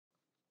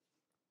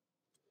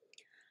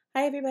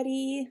Hi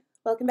everybody,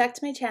 welcome back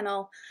to my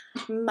channel.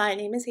 My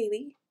name is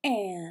Haley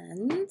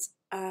and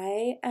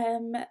I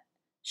am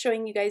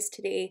showing you guys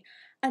today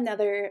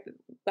another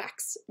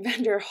wax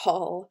vendor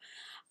haul.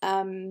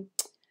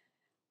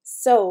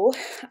 So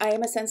I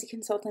am a Scentsy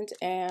consultant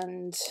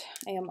and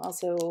I am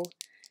also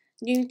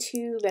new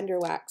to vendor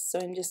wax, so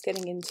I'm just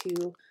getting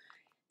into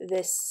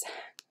this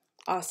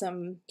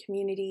awesome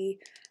community.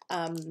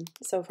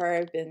 So far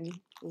I've been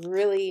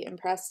really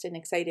impressed and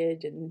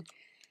excited and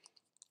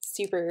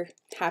super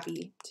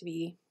happy to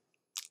be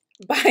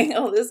buying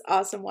all this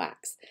awesome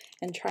wax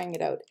and trying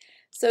it out.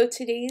 So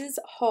today's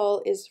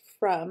haul is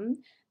from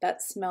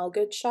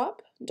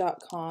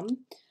thatsmellgoodshop.com.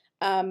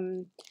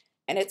 And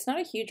it's not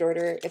a huge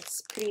order,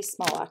 it's pretty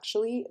small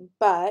actually,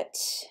 but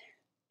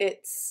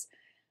it's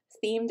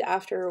themed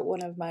after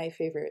one of my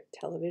favorite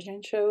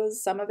television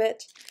shows, some of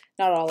it,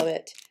 not all of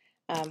it.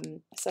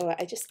 So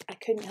I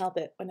couldn't help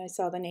it. When I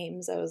saw the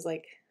names, I was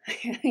like,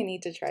 I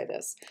need to try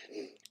this.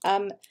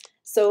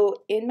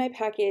 So in my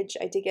package,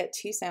 I did get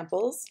 2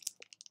 samples.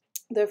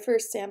 The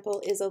first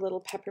sample is a little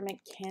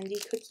peppermint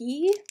candy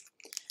cookie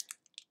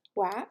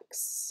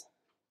wax.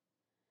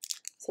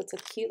 So it's a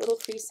cute little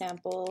free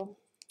sample.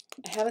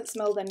 I haven't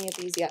smelled any of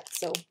these yet,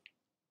 so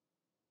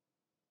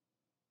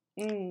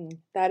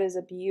that is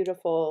a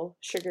beautiful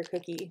sugar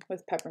cookie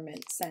with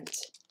peppermint scent.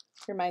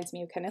 Reminds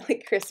me of kind of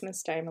like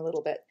Christmas time a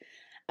little bit.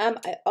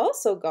 I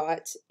also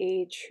got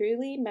a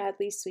Truly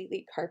Madly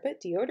Sweetly Carpet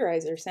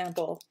Deodorizer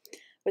sample,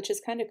 which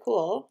is kind of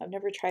cool. I've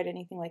never tried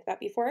anything like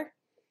that before.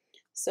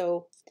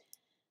 So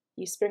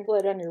you sprinkle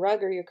it on your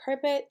rug or your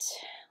carpet,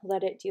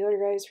 let it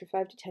deodorize for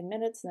 5 to 10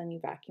 minutes, and then you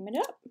vacuum it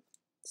up.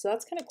 So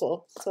that's kind of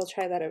cool. So I'll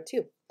try that out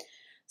too.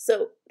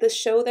 So the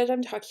show that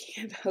I'm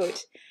talking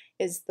about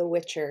is The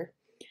Witcher.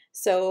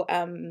 So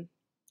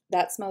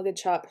That Smell Good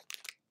Shop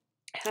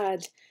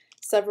had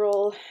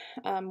several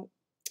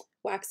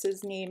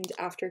waxes named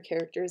after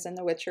characters in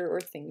The Witcher or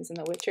things in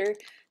The Witcher.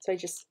 So I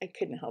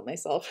couldn't help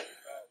myself.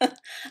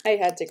 I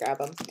had to grab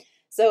them.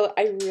 So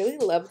I really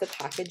love the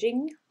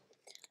packaging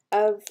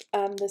of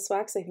this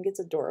wax. I think it's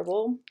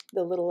adorable.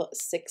 The little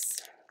 6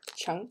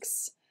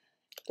 chunks.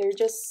 They're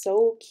just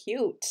so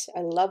cute. I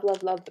love,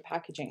 love, love the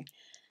packaging.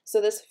 So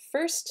this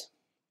first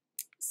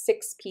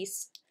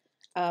 6-piece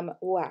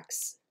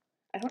wax,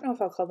 I don't know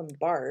if I'll call them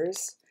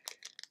bars.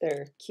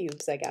 They're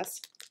cubes, I guess.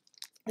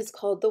 It's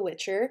called The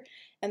Witcher,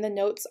 and the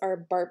notes are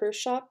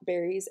barbershop,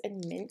 berries,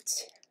 and mint.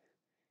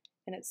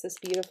 And it's this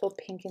beautiful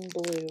pink and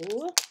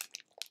blue.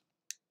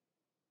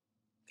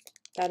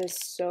 That is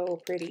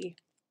so pretty.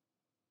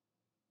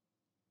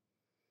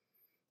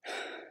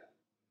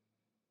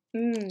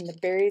 The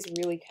berries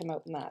really come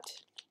out in that.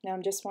 Now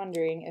I'm just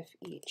wondering if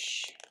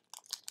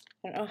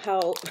I don't know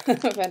how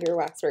vendor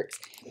wax works,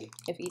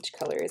 if each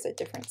color is a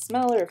different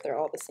smell or if they're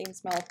all the same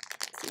smell.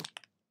 Let's see.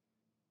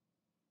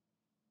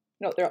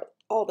 No, they're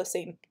all the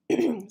same.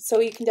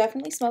 So you can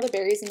definitely smell the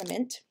berries and the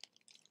mint.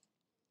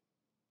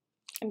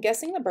 I'm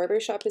guessing the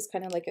barbershop is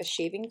kind of like a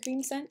shaving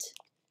cream scent,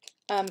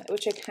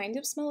 which I kind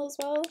of smell as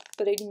well,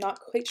 but I'm not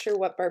quite sure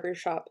what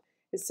barbershop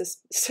is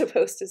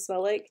supposed to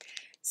smell like.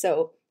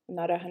 So I'm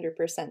not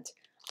 100%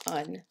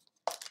 on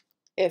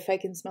if I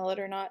can smell it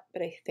or not,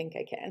 but I think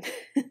I can.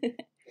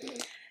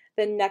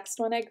 The next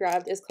one I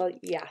grabbed is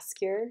called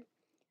Jaskier,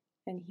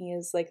 and he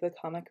is like the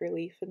comic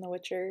relief in The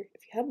Witcher.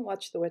 If you haven't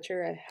watched The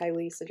Witcher, I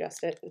highly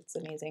suggest it. It's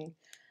amazing.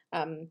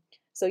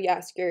 So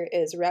Jaskier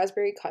is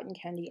raspberry, cotton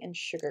candy, and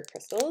sugar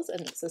crystals, and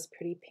it's this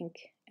pretty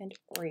pink and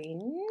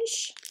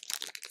orange.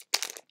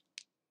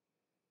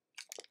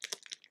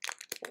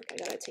 I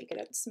gotta take it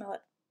out and smell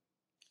it.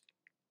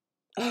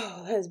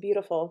 Oh, that is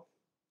beautiful.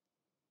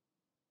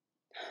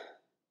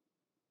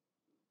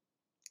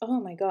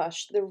 Oh my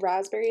gosh, the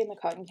raspberry and the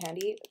cotton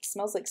candy, it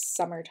smells like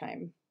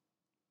summertime.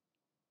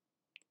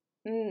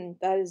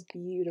 That is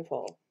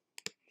beautiful.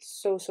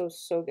 So, so,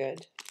 so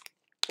good.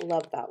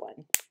 Love that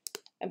one.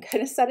 I'm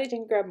kind of sad I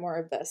didn't grab more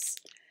of this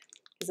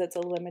because it's a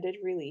limited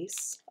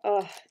release.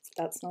 Oh,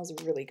 that smells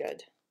really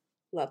good.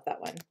 Love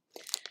that one.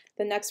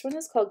 The next one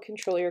is called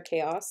Control Your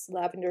Chaos,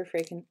 Lavender,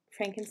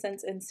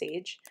 Frankincense, and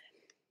Sage.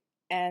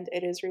 And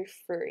it is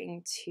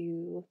referring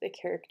to the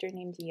character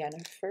named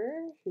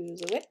Yennefer,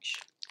 who's a witch.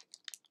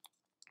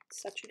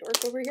 Such a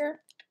dork over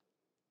here.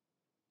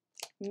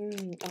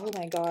 Oh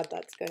my god,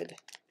 that's good.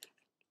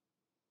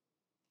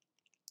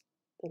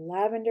 The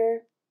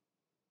lavender,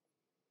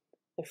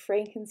 the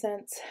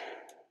frankincense.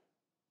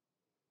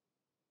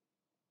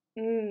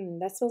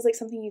 That smells like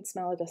something you'd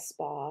smell at a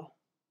spa.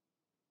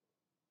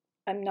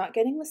 I'm not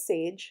getting the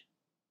sage.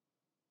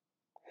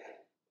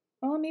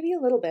 Oh, maybe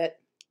a little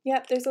bit.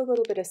 Yep, there's a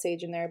little bit of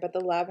sage in there, but the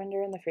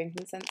lavender and the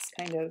frankincense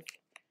kind of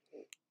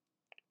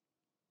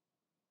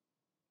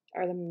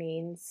are the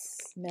main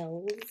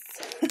smells.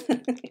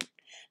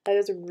 That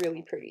is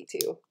really pretty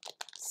too.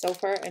 So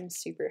far, I'm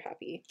super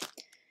happy.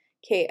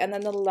 Okay, and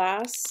then the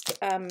last,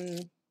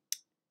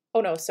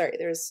 oh no, sorry,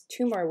 there's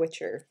 2 more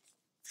Witcher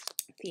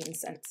themed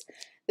scents.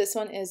 This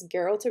one is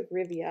Geralt of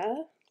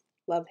Rivia.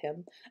 Love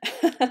him.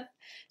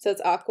 So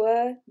it's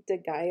Aqua de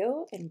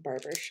Gallo and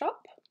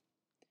Barbershop.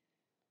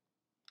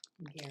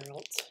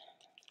 Geralt.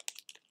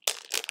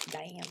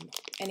 Damn.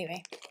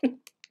 Anyway.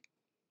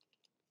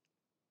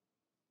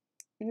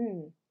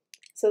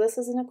 So this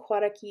is an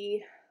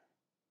aquatic-y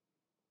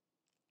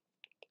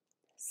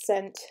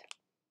scent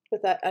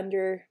with that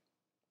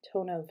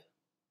undertone of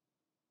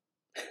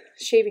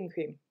shaving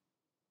cream.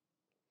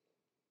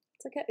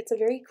 It's a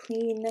very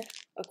clean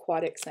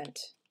aquatic scent.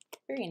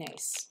 Very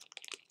nice.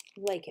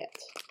 Like it.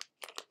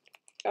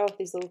 Oh,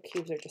 these little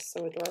cubes are just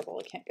so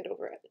adorable. I can't get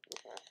over it.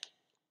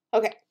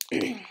 Okay.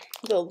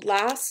 The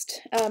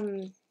last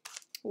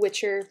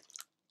Witcher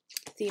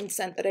themed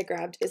scent that I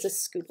grabbed is a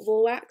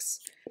scoopable wax.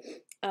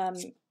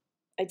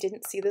 I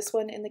didn't see this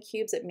one in the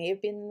cubes. It may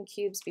have been in the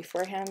cubes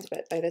beforehand,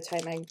 but by the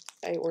time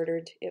I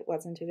ordered, it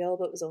wasn't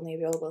available. It was only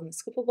available in the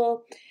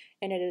scoopable.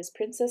 And it is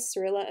Princess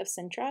Cyrilla of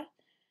Sintra.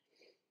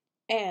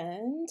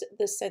 And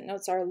the scent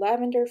notes are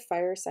lavender,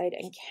 fireside,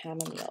 and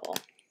chamomile.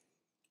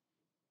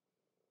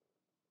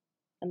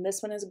 And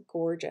this one is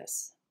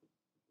gorgeous.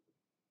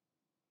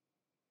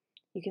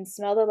 You can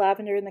smell the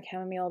lavender and the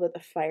chamomile, but the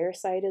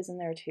fireside is in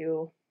there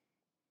too.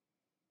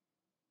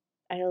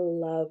 I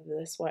love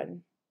this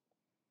one.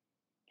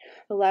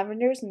 The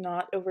lavender is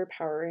not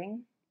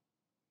overpowering.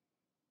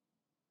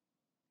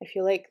 I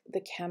feel like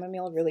the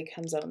chamomile really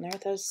comes out in there.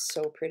 That is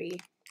so pretty.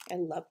 I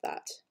love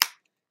that.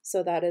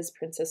 So that is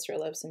Princess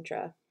Cyrilla of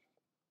Sintra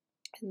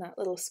in that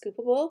little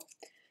scoopable.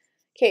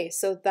 Okay,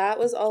 so that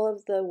was all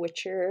of the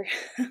Witcher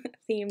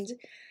themed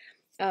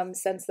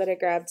scents that I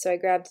grabbed. So I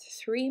grabbed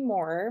 3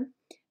 more,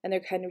 and they're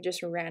kind of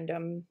just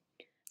random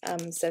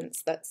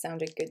scents that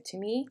sounded good to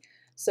me.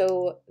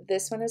 So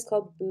this one is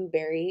called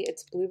Blueberry.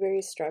 It's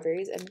blueberries,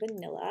 strawberries, and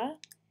vanilla.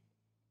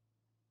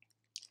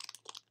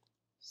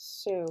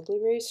 So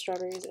blueberries,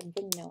 strawberries, and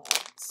vanilla.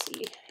 Let's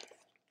see.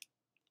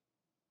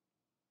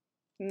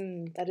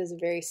 That is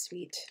very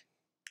sweet.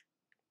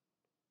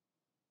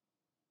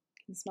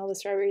 You can smell the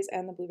strawberries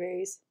and the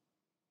blueberries.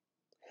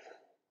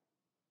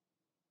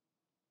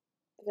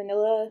 The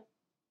vanilla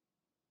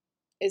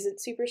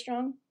isn't super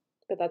strong,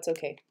 but that's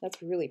okay.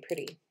 That's really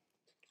pretty.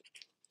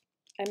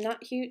 I'm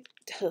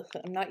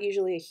not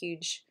usually a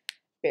huge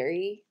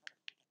berry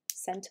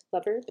scent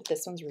lover, but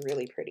this one's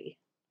really pretty.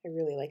 I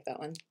really like that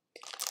one.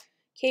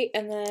 Okay,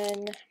 and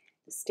then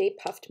Stay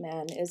Puft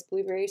Man is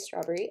blueberry,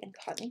 strawberry, and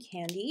cotton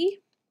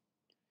candy.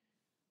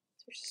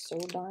 They're so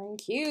darn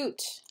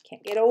cute.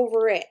 Can't get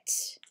over it.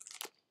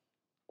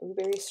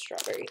 Blueberry,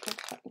 strawberry, and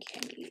cotton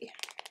candy.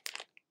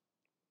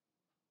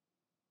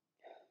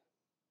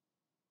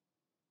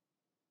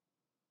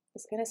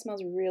 This kind of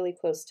smells really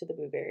close to the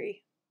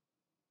blueberry.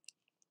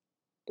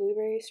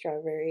 Blueberry,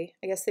 strawberry.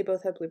 I guess they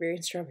both have blueberry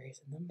and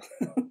strawberries in them.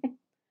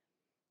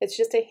 It's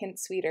just a hint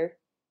sweeter,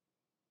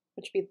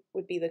 which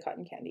would be the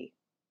cotton candy.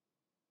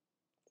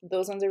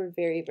 Those ones are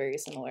very, very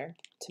similar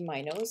to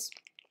my nose,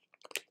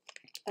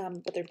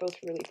 but they're both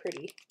really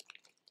pretty.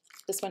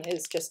 This one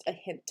is just a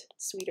hint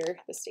sweeter,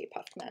 the Stay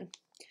Puft Man.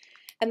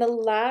 And the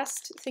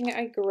last thing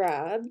I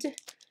grabbed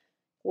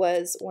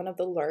was one of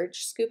the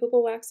large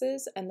scoopable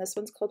waxes, and this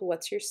one's called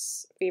What's Your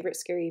Favorite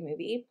Scary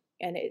Movie?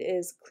 And it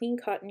is clean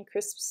cotton,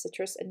 crisp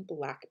citrus, and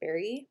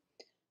blackberry.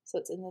 So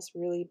it's in this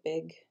really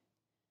big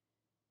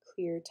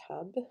clear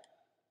tub.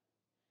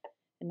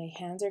 And my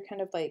hands are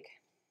kind of like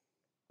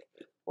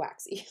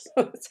waxy,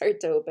 so it's hard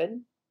to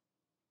open.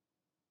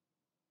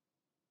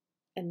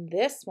 And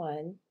this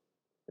one,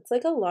 it's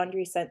like a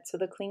laundry scent, so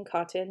the clean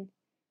cotton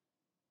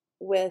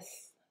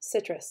with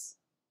citrus.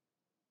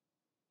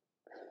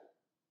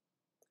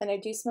 And I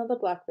do smell the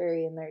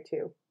blackberry in there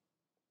too.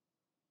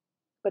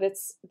 But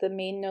the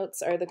main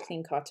notes are the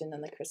clean cotton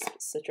and the crisp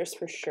citrus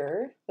for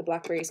sure. The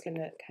blackberry is kind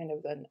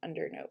of an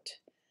undernote.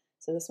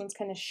 So this one's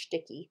kind of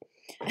sticky.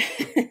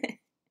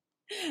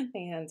 My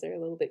hands are a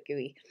little bit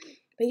gooey.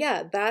 But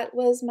yeah, that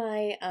was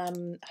my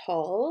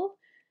haul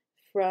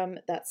from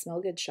that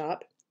Smell Good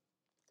shop.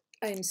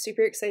 I'm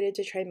super excited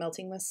to try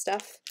melting this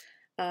stuff.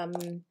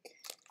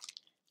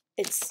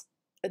 It's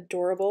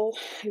adorable.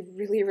 I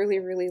really, really,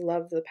 really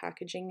love the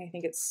packaging. I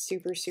think it's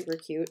super, super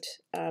cute.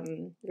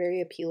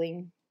 Very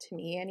appealing to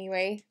me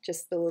anyway.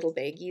 Just the little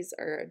baggies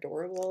are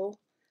adorable.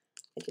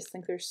 I just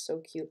think they're so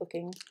cute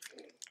looking.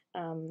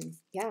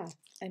 Yeah,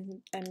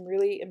 I'm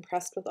really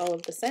impressed with all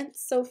of the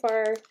scents so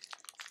far.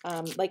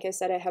 Like I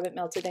said, I haven't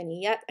melted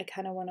any yet. I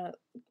kind of want to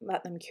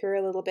let them cure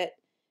a little bit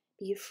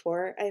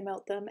before I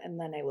melt them, and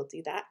then I will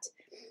do that.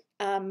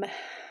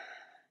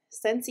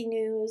 Scentsy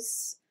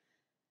news.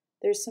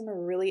 There's some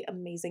really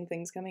amazing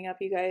things coming up,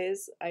 you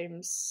guys.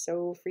 I'm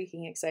so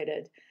freaking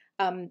excited.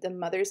 The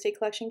Mother's Day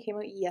collection came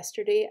out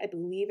yesterday. I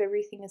believe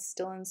everything is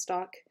still in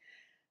stock,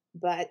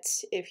 but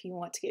if you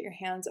want to get your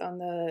hands on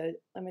the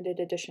limited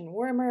edition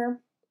warmer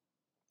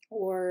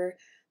or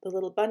the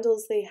little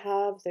bundles they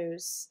have,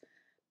 there's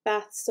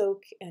bath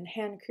soak and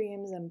hand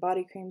creams and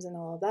body creams and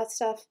all of that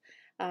stuff.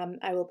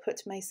 I will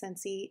put my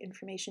Scentsy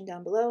information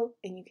down below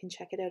and you can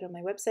check it out on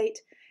my website.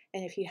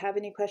 And if you have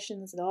any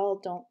questions at all,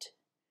 don't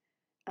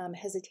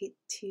hesitate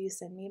to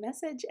send me a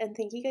message. And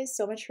thank you guys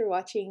so much for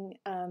watching.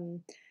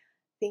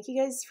 Thank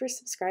you guys for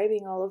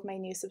subscribing, all of my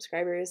new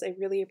subscribers. I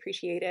really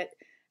appreciate it.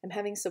 I'm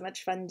having so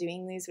much fun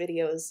doing these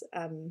videos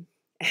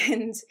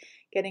and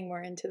getting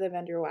more into the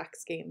vendor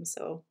wax game.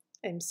 So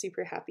I'm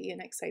super happy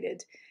and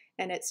excited.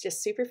 And it's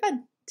just super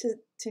fun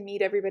to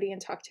meet everybody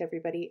and talk to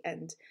everybody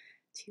and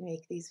to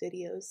make these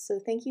videos. So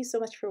thank you so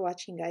much for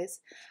watching, guys.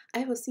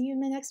 I will see you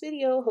in the next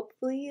video.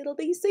 Hopefully it'll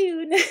be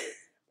soon.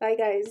 Bye,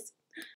 guys.